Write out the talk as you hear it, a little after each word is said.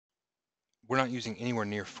we're not using anywhere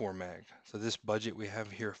near 4 meg. So this budget we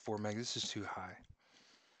have here, 4 meg, this is too high.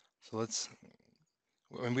 So let's,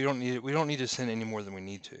 and we don't need it. We don't need to send any more than we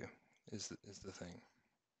need to, is the thing.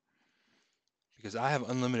 Because I have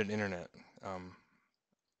unlimited internet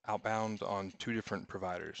outbound on 2 different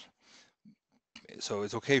providers. So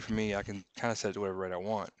it's okay for me. I can kind of set it to whatever rate I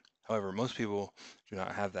want. However, most people do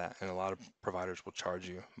not have that, and a lot of providers will charge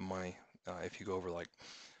you money if you go over like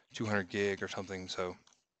 200 gig or something. So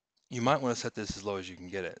you might want to set this as low as you can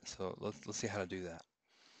get it. So let's see how to do that.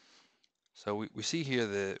 So we see here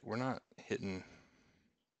that we're not hitting,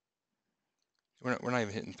 we're not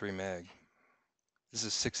even hitting 3 meg. This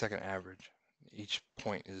is 6-second average. Each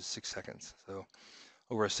point is 6 seconds. So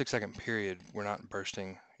over a 6-second period, we're not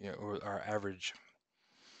bursting, or our average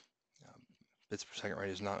bits per second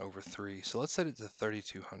rate is not over 3. So let's set it to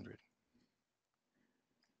 3200.